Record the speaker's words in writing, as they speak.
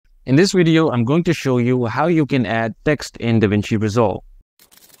In this video, I'm going to show you how you can add text in Davinci Resolve.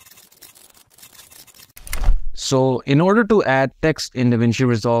 So in order to add text in Davinci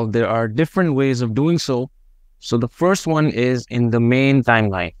Resolve, there are different ways of doing so. So the first one is in the main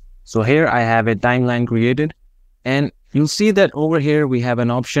timeline. So here I have a timeline created, and you'll see that over here we have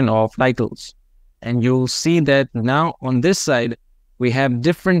an option of titles. And you'll see that now on this side, we have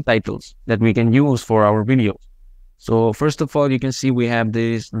different titles that we can use for our videos. So first of all, you can see we have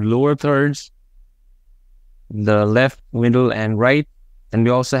these lower thirds, the left, middle, and right. And we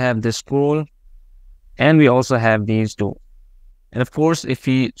also have this scroll, and we also have these two. And of course, if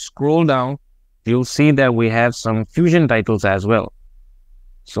we scroll down, you'll see that we have some fusion titles as well.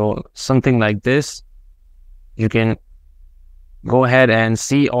 So something like this, you can go ahead and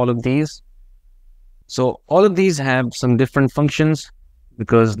see all of these. So all of these have some different functions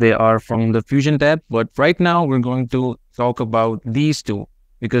because they are from the Fusion tab. But right now we're going to talk about these two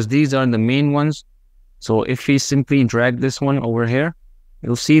because these are the main ones. So if we simply drag this one over here,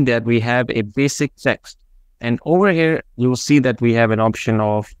 you'll see that we have a basic text. And over here, you'll see that we have an option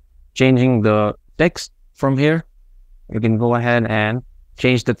of changing the text from here. You can go ahead and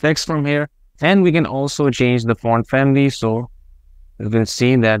change the text from here. And we can also change the font family. So you can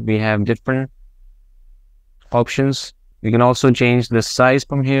see that we have different options. We can also change the size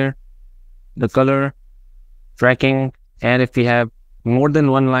from here, the color, tracking, and if we have more than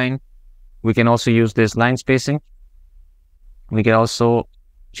one line, we can also use this line spacing. We can also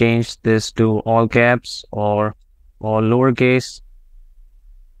change this to all caps or lowercase.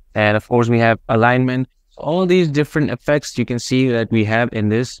 And of course, we have alignment. All these different effects you can see that we have in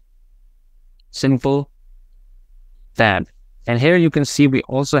this simple tab. And here you can see we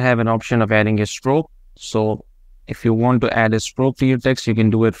also have an option of adding a stroke. So if you want to add a stroke to your text, you can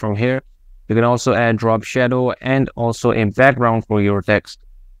do it from here. You can also add drop shadow and also a background for your text.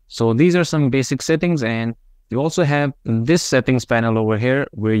 So these are some basic settings, and you also have this settings panel over here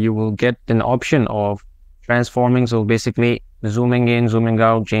where you will get an option of transforming. So basically zooming in, zooming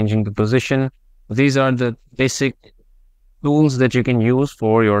out, changing the position. These are the basic tools that you can use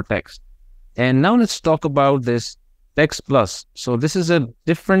for your text. And now let's talk about this text plus. So this is a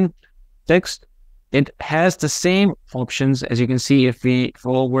different text. It has the same options. As you can see, if we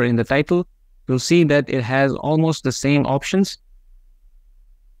go over in the title, you'll see that it has almost the same options.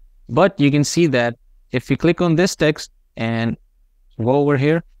 But you can see that if we click on this text and go over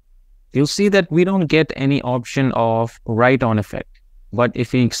here, you'll see that we don't get any option of write on effect. But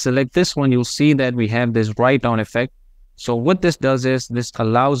if we select this one, you'll see that we have this write on effect. So what this does is this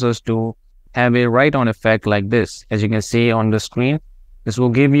allows us to have a write on effect like this. As you can see on the screen, this will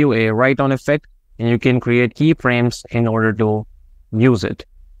give you a write on effect, and you can create keyframes in order to use it.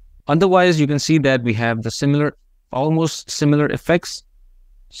 Otherwise, you can see that we have the almost similar effects.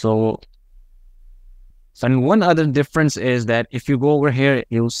 So, and one other difference is that if you go over here,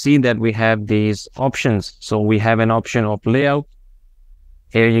 you'll see that we have these options. So we have an option of layout.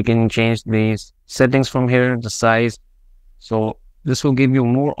 Here you can change these settings from here, the size. So this will give you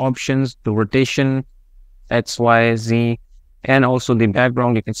more options, the rotation, X, Y, Z, and also the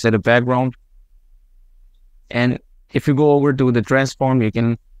background. You can set a background. And if you go over to the transform, you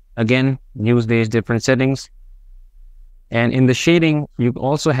can again use these different settings. And in the shading, you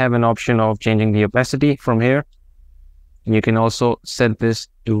also have an option of changing the opacity from here. You can also set this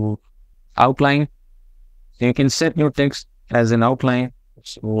to outline. So you can set your text as an outline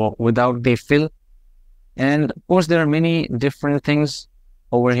without the fill. And of course, there are many different things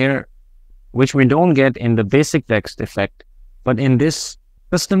over here which we don't get in the basic text effect. But in this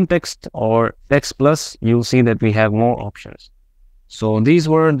custom text or text plus, you'll see that we have more options. So these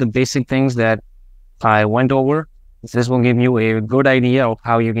were the basic things that I went over. This will give you a good idea of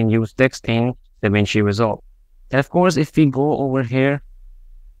how you can use text in Davinci Resolve. And of course, if we go over here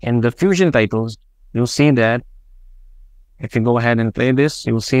in the Fusion titles, you'll see that if you go ahead and play this,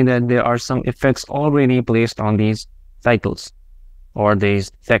 you'll see that there are some effects already placed on these titles or these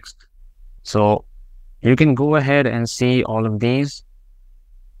text. So you can go ahead and see all of these.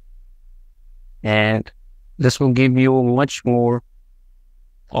 And this will give you much more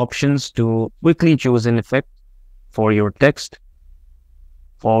options to quickly choose an effect for your text,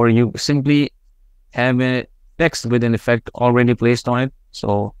 or you simply have a text with an effect already placed on it.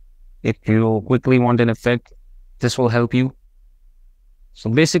 So if you quickly want an effect, this will help you. So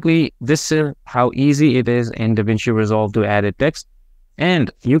basically, this is how easy it is in Davinci Resolve to add a text.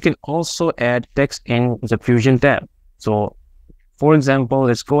 And you can also add text in the Fusion tab. So for example,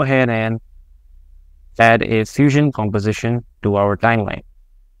 let's go ahead and add a Fusion composition to our timeline.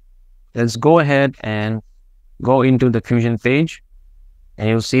 Let's go ahead and go into the Fusion page. and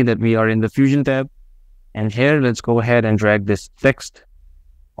you'll see that we are in the Fusion tab. And here, let's go ahead and drag this text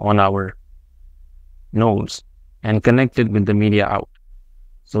on our nodes and connect it with the media out.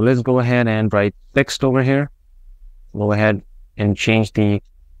 So let's go ahead and write text over here. Go ahead and change the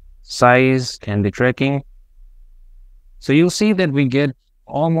size and the tracking. So you'll see that we get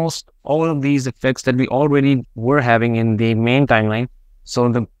almost all of these effects that we already were having in the main timeline. So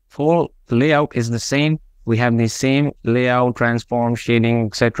the whole layout is the same. We have the same layout, transform, shading,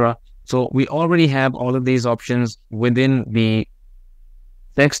 etc. So we already have all of these options within the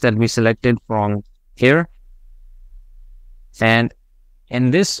text that we selected from here. And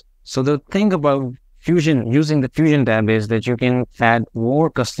in this, so the thing about Fusion, using the Fusion tab, is that you can add more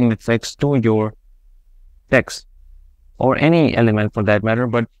custom effects to your text or any element for that matter.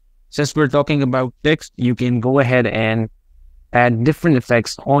 But since we're talking about text, you can go ahead and add different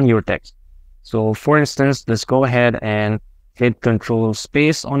effects on your text. So for instance, let's go ahead and hit Control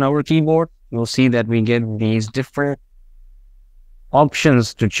Space on our keyboard. You'll see that we get these different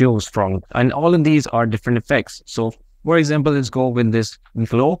options to choose from, and all of these are different effects. So for example, let's go with this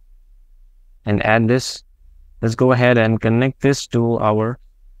glow and add this. Let's go ahead and connect this to our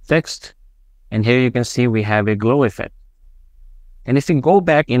text. And here you can see we have a glow effect. And if you go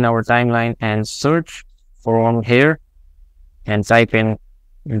back in our timeline and search from here and type in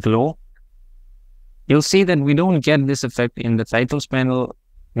glow, you'll see that we don't get this effect in the titles panel,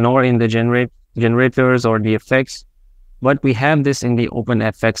 nor in the generators or the effects, but we have this in the open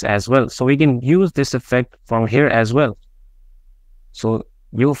effects as well. So we can use this effect from here as well. So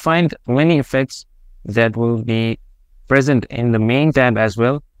you'll find many effects that will be present in the main tab as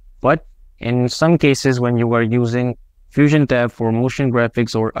well. But in some cases, when you are using Fusion tab for motion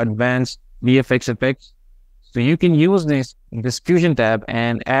graphics or advanced VFX effects, so you can use this Fusion tab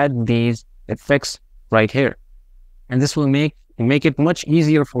and add these effects right here. And this will make it much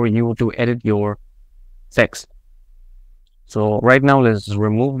easier for you to edit your text. So right now, let's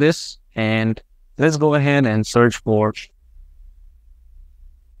remove this and let's go ahead and search for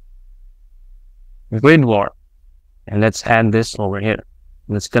grid warp. And let's add this over here.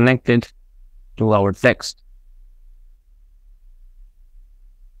 Let's connect it to our text.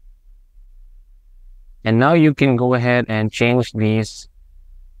 And now you can go ahead and change the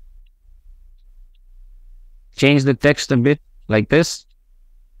text a bit like this.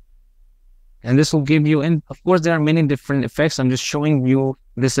 And this will give you, and of course there are many different effects. I'm just showing you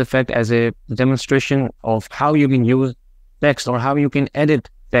this effect as a demonstration of how you can use text or how you can edit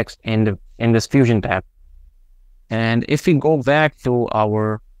text in this Fusion tab. And if we go back to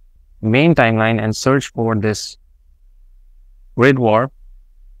our main timeline and search for this grid warp,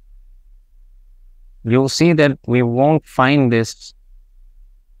 you'll see that we won't find this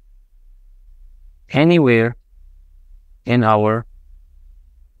anywhere in our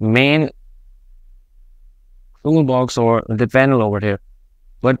main toolbox or the panel over here,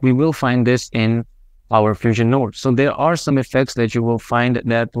 but we will find this in our Fusion node. So there are some effects that you will find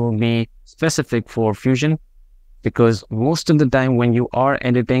that will be specific for Fusion, because most of the time when you are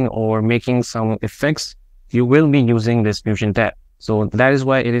editing or making some effects, you will be using this Fusion tab. So that is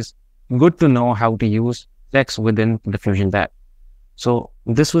why it is good to know how to use text within the Fusion tab. So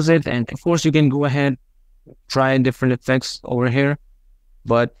this was it. And of course, you can go ahead, try different effects over here,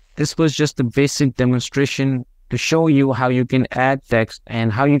 but this was just a basic demonstration to show you how you can add text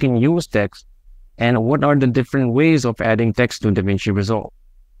and how you can use text and what are the different ways of adding text to Davinci Resolve.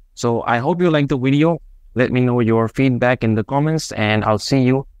 So I hope you liked the video. Let me know your feedback in the comments, and I'll see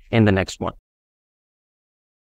you in the next one.